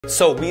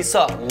So we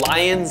saw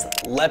lions,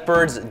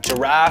 leopards,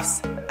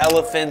 giraffes,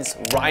 elephants,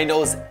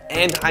 rhinos,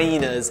 and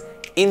hyenas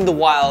in the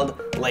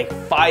wild like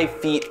 5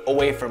 feet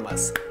away from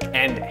us.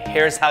 And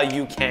here's how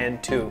you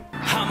can too.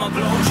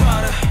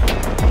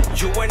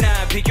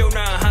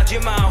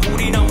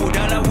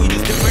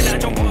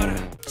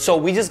 So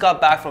we just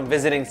got back from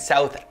visiting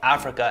South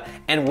Africa,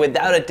 and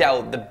without a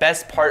doubt, the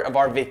best part of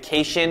our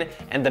vacation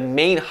and the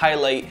main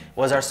highlight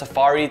was our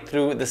safari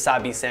through the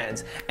Sabi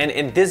Sands. And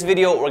in this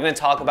video, we're going to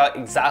talk about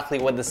exactly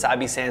what the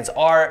Sabi Sands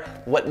are,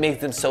 what makes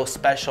them so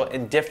special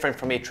and different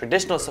from a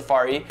traditional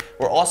safari.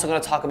 We're also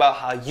going to talk about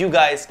how you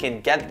guys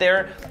can get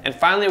there. And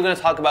finally, we're going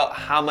to talk about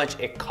how much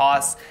it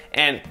costs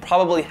and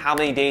probably how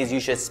many days you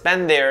should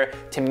spend there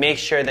to make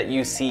sure that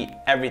you see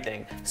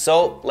everything.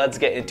 So let's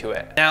get into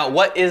it. Now,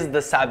 what is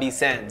the Sabi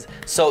Sands?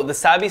 So the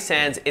Sabi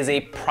Sands is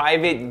a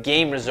private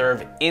game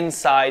reserve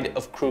inside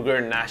of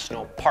Kruger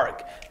National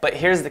Park. But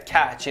here's the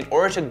catch. In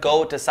order to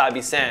go to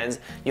Sabi Sands,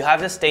 you have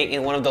to stay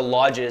in one of the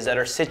lodges that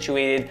are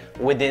situated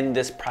within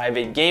this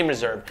private game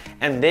reserve.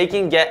 And they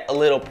can get a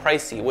little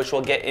pricey, which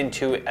we'll get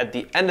into at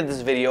the end of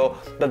this video,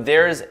 but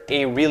there's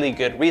a really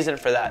good reason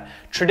for that.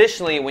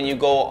 Traditionally, when you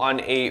go on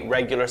a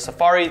regular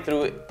safari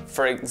through,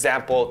 for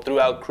example,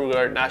 throughout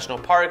Kruger National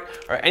Park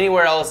or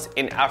anywhere else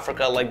in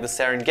Africa like the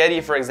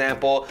Serengeti, for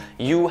example,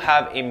 you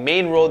have a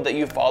main road that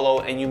you follow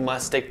and you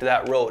must stick to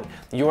that road.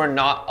 You are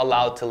not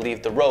allowed to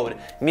leave the road,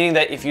 meaning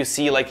that if you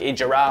see like a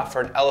giraffe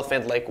or an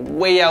elephant like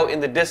way out in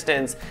the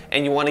distance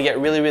and you want to get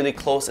really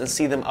close and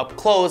see them up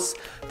close,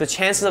 the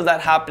chances of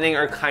that happening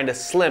are kind of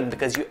slim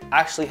because you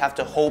actually have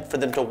to hope for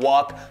them to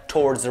walk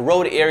towards the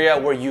road area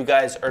where you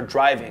guys are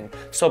driving.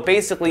 So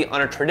basically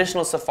on a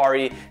traditional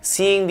safari,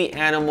 seeing the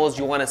animals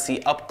you want to see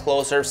up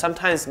closer,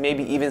 sometimes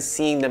maybe even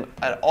seeing them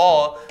at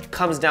all,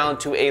 comes down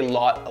to a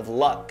lot of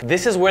luck.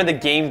 This is where the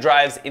game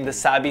drives in the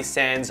Sabi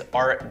Sands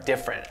are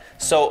different.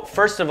 So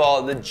first of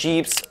all, the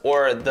Jeeps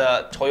or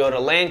the Toyota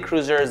Land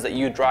Cruisers that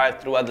you drive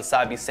throughout the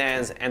Sabi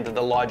Sands and that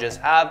the lodges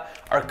have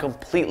are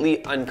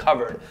completely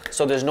uncovered.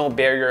 So there's no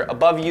barrier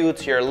above you,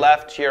 to your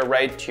left, to your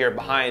right, to your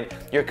behind.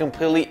 You're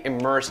completely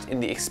immersed in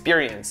the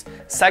experience.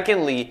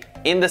 Secondly,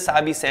 in the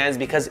Sabi Sands,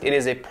 because it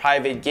is a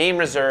private game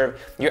reserve,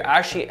 you're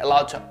actually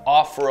allowed to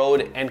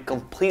off-road and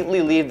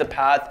completely leave the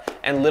path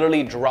and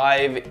literally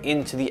drive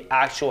into the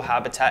actual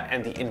habitat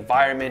and the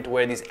environment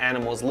where these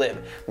animals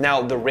live.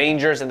 Now, the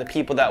rangers and the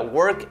people that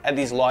work at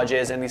these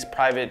lodges and these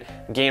private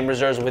game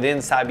reserves within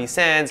Sabi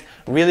Sands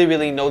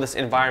really know this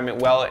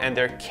environment well, and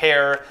their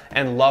care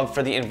and love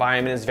for the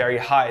environment is very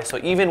high. So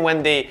even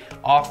when they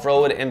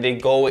off-road and they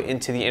go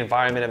into the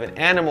environment of an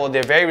animal,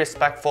 they're very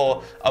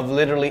respectful of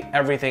literally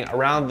everything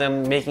around them,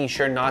 making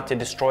sure not to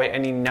destroy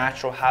any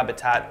natural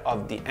habitat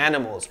of the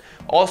animals.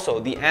 Also,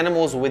 the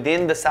animals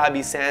within the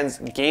Sabi Sands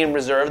game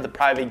reserve, the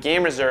private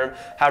game reserve,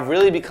 have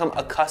really become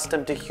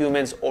accustomed to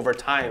humans over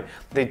time.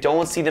 They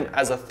don't see them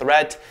as a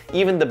threat.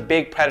 Even the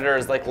big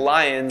predators like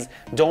lions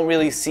don't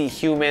really see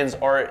humans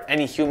or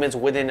any humans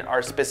within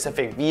our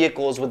specific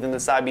vehicles within the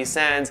Sabi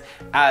Sands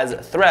as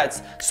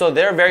threats. So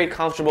they're very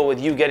comfortable with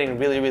you getting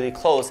really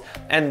close.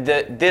 And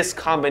this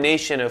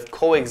combination of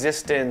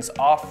coexistence,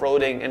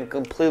 off-roading, and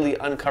completely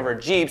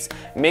uncovered Jeeps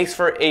makes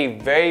for a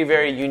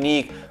very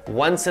unique,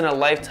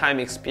 once-in-a-lifetime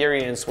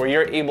experience where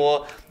you're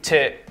able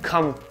to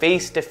come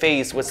face to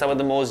face with some of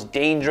the most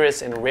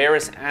dangerous and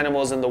rarest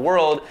animals in the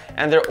world,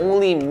 and they're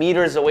only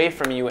meters away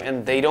from you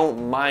and they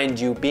don't mind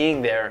you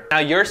being there. Now,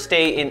 your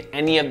stay in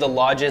any of the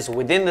lodges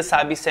within the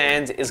Sabi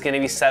Sands is going to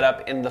be set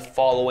up in the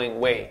following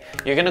way.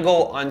 You're going to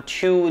go on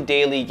 2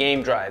 daily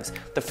game drives.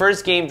 The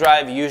first game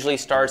drive usually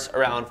starts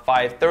around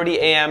 5:30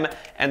 a.m.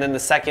 and then the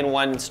second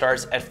one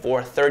starts at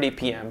 4:30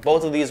 p.m.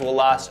 Both of these will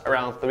last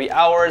around 3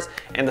 hours,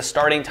 and the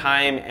starting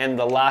time and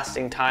the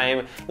lasting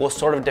time will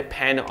sort of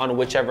depend on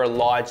whichever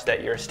lodge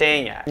that you're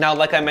staying at. Now,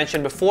 like I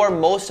mentioned before,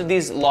 most of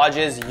these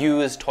lodges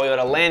use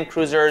Toyota Land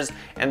Cruisers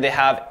and they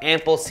have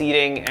ample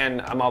seating,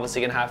 and I'm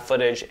obviously gonna have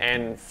footage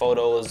and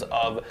photos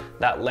of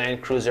that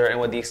Land Cruiser and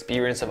what the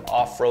experience of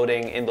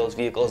off-roading in those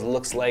vehicles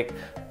looks like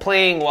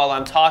playing while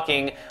I'm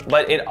talking,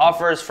 but it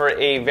offers for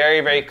a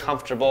very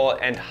comfortable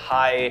and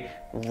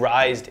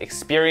high-rised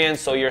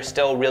experience, so you're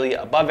still really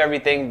above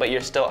everything, but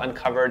you're still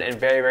uncovered and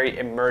very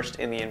immersed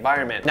in the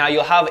environment. Now,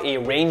 you'll have a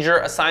ranger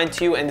assigned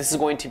to you, and this is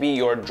going to be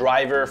your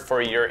driver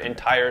for your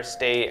entire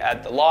stay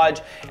at the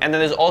lodge. And then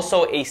there's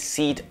also a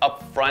seat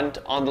up front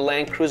on the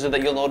Land Cruiser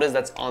that you'll notice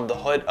that's on the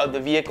hood of the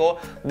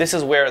vehicle. This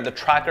is where the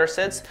tracker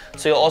sits.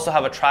 So you'll also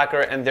have a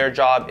tracker, and their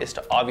job is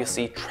to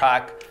obviously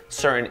track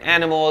certain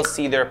animals,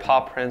 see their paw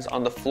prints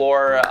on the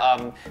floor,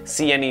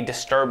 see any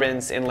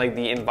disturbance in like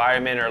the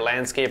environment or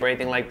landscape or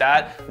anything like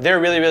that. They're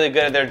really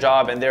good at their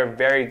job, and they're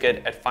very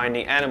good at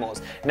finding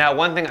animals. Now,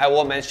 one thing I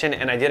will mention,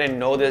 and I didn't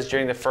know this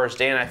during the first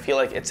day, and I feel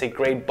like it's a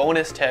great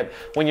bonus tip,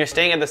 when you're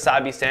staying at the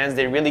Sabi Sands,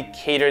 they really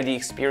cater the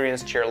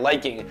experience to your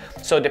liking.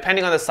 So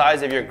depending on the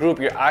size of your group,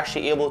 you're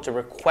actually able to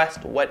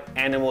request what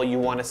animal you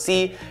want to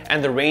see,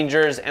 and the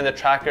rangers and the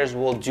trackers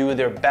will do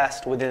their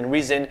best within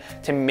reason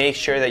to make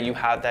sure that you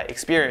have that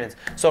experience.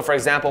 experience. So for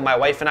example, my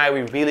wife and I,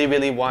 we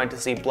really wanted to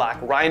see black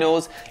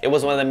rhinos. It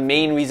was one of the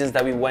main reasons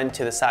that we went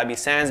to the Sabi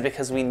Sands,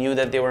 because we knew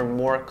that they were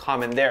more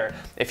common there.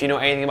 If you know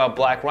anything about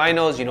black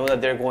rhinos, you know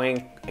that they're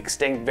going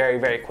extinct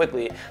very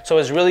quickly. So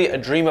it's really a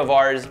dream of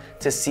ours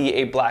to see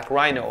a black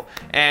rhino,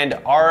 and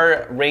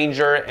our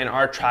ranger and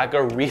our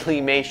tracker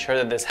really made sure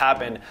that this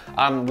happened.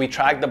 We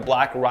tracked the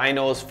black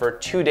rhinos for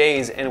 2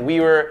 days, and we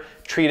were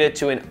treated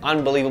to an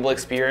unbelievable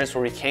experience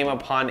where we came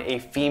upon a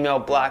female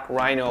black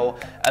rhino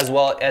as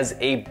well as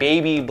a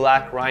baby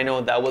black rhino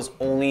that was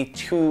only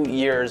 2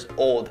 years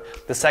old.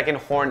 The second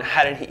horn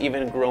hadn't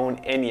even grown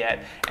in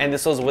yet, and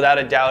this was without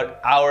a doubt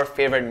our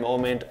favorite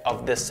moment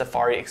of this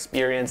safari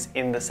experience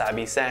in the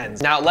Sabi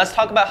Sands. Now let's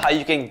talk about how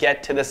you can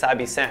get to the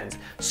Sabi Sands.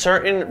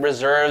 Certain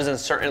reserves and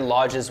certain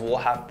lodges will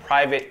have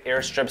private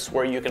airstrips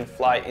where you can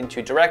fly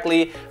into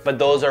directly, but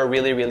those are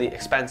really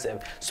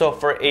expensive. So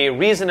for a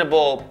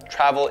reasonable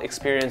travel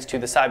experience to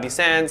the Sabi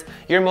Sands,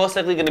 you're most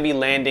likely going to be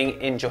landing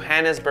in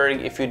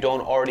Johannesburg if you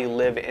don't already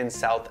live in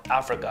South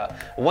Africa.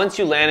 Once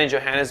you land in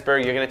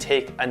Johannesburg, you're going to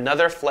take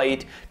another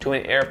flight to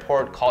an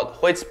airport called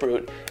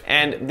Hoedspruit,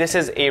 and this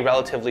is a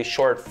relatively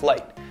short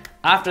flight.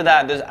 After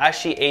that, there's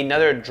actually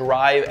another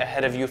drive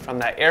ahead of you from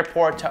that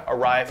airport to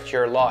arrive to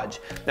your lodge.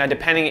 Now,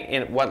 depending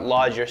in what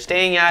lodge you're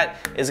staying at,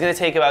 it's gonna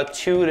take about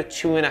 2 to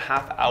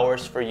 2.5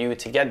 hours for you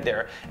to get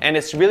there. And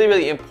it's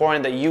really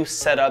important that you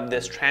set up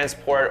this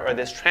transport or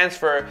this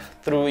transfer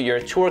through your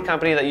tour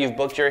company that you've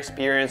booked your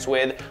experience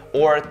with,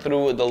 or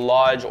through the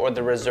lodge or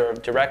the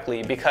reserve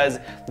directly, because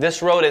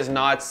this road is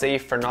not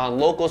safe for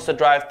non-locals to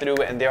drive through,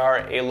 and there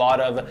are a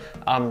lot of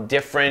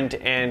different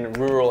and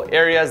rural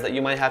areas that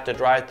you might have to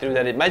drive through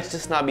that it might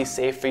just not be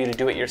safe for you to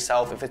do it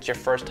yourself if it's your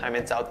first time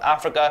in South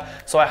Africa.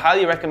 So I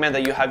highly recommend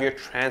that you have your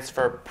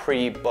transfer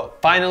pre-booked.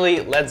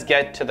 Finally, let's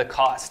get to the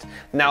cost.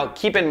 Now,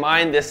 keep in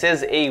mind, this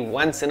is a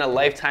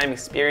once-in-a-lifetime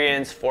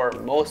experience for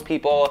most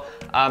people,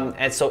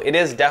 and so it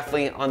is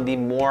definitely on the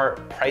more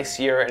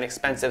pricier and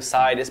expensive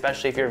side,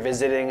 especially if you're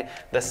visiting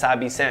the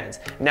Sabi Sands.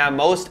 Now,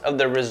 most of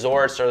the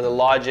resorts or the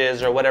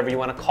lodges or whatever you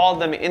want to call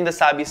them in the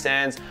Sabi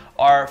Sands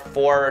are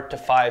 4 to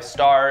 5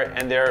 star,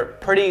 and they're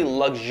pretty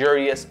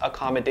luxurious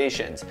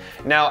accommodations.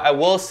 Now, I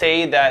will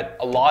say that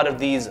a lot of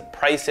these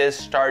prices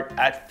start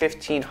at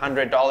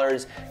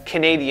 $1,500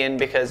 Canadian,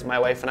 because my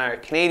wife and I are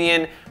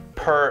Canadian,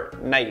 per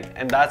night,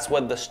 and that's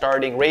what the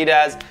starting rate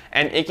is,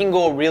 and it can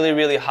go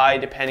really high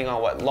depending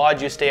on what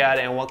lodge you stay at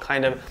and what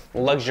kind of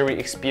luxury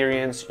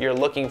experience you're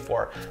looking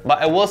for.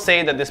 But I will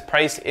say that this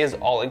price is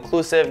all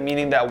inclusive,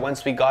 meaning that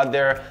once we got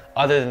there,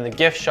 other than the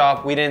gift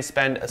shop, we didn't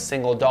spend a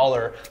single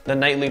dollar. The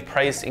nightly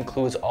price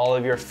includes all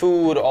of your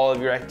food, all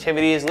of your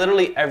activities,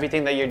 literally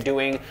everything that you're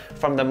doing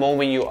from the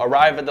moment you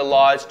arrive at the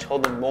lodge till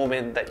the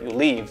moment that you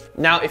leave.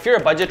 Now, if you're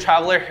a budget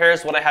traveler,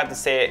 here's what I have to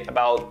say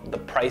about the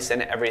price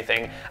and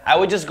everything. I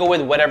would just go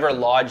with whatever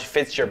lodge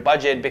fits your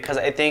budget, because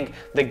I think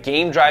the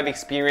game drive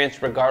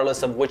experience,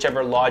 regardless of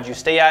whichever lodge you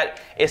stay at,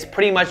 is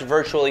pretty much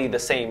virtually the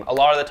same. A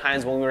lot of the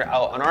times when we were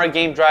out on our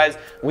game drives,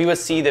 we would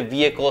see the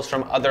vehicles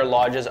from other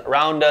lodges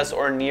around us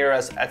or near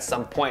us at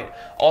some point.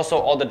 Also,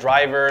 all the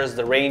drivers,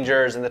 the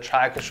rangers, and the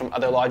trackers from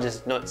other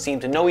lodges seem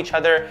to know each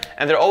other,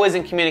 and they're always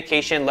in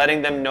communication,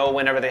 letting them know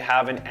whenever they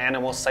have an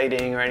animal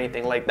sighting or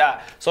anything like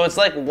that. So it's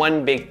like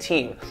one big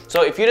team.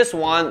 So if you just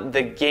want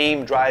the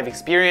game drive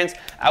experience,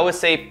 I would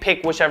say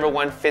pick whichever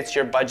one fits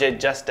your budget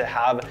just to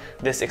have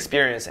this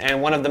experience.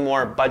 And one of the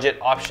more budget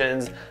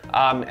options,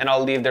 and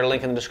I'll leave their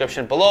link in the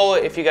description below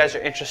if you guys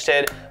are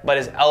interested, but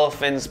is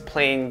Elephant's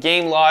Plain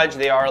Game Lodge.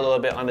 They are a little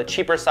bit on the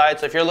cheaper side,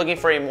 so if you're looking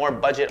for a more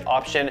budget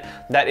option,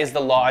 that is the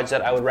lodge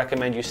that I would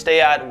recommend you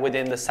stay at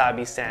within the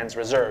Sabi Sands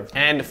Reserve.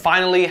 And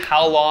finally,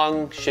 how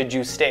long should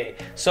you stay?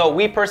 So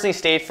we personally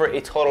stayed for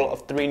a total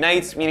of 3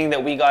 nights, meaning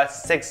that we got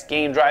 6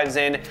 game drives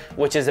in,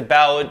 which is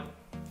about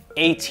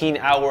 18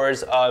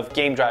 hours of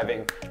game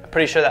driving.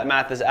 Pretty sure that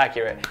math is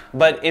accurate.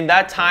 But in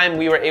that time,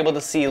 we were able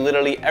to see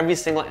literally every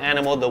single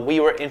animal that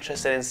we were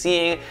interested in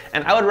seeing.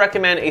 And I would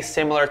recommend a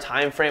similar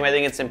time frame. I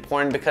think it's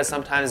important because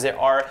sometimes there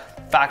are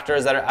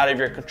factors that are out of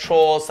your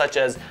control, such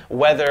as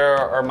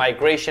weather or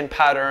migration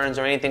patterns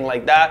or anything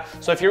like that.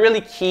 So if you're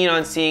really keen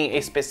on seeing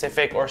a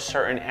specific or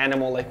certain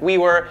animal like we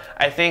were,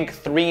 I think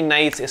 3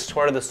 nights is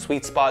sort of the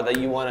sweet spot that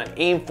you want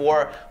to aim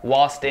for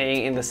while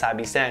staying in the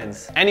Sabi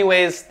Sands.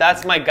 Anyways,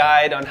 that's my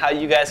guide on how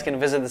you guys can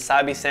visit the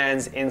Sabi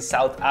Sands in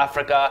South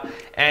Africa.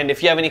 And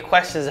if you have any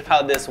questions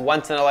about this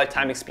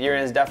once-in-a-lifetime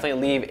experience, definitely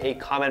leave a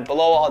comment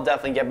below. I'll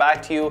definitely get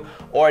back to you,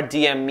 or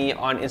DM me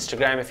on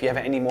Instagram if you have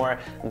any more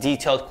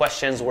detailed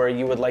questions where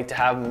you would like to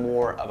have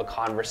more of a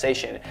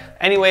conversation.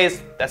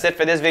 Anyways, that's it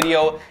for this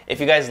video. If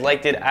you guys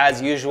liked it,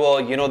 as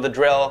usual, you know the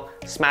drill.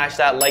 Smash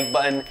that like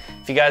button.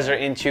 If you guys are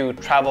into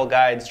travel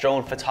guides,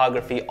 drone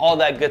photography, all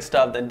that good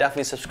stuff, then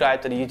definitely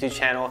subscribe to the YouTube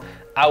channel.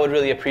 I would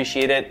really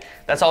appreciate it.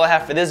 That's all I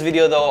have for this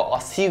video though. I'll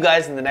see you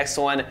guys in the next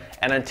one,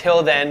 and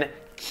until then,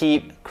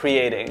 keep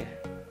creating.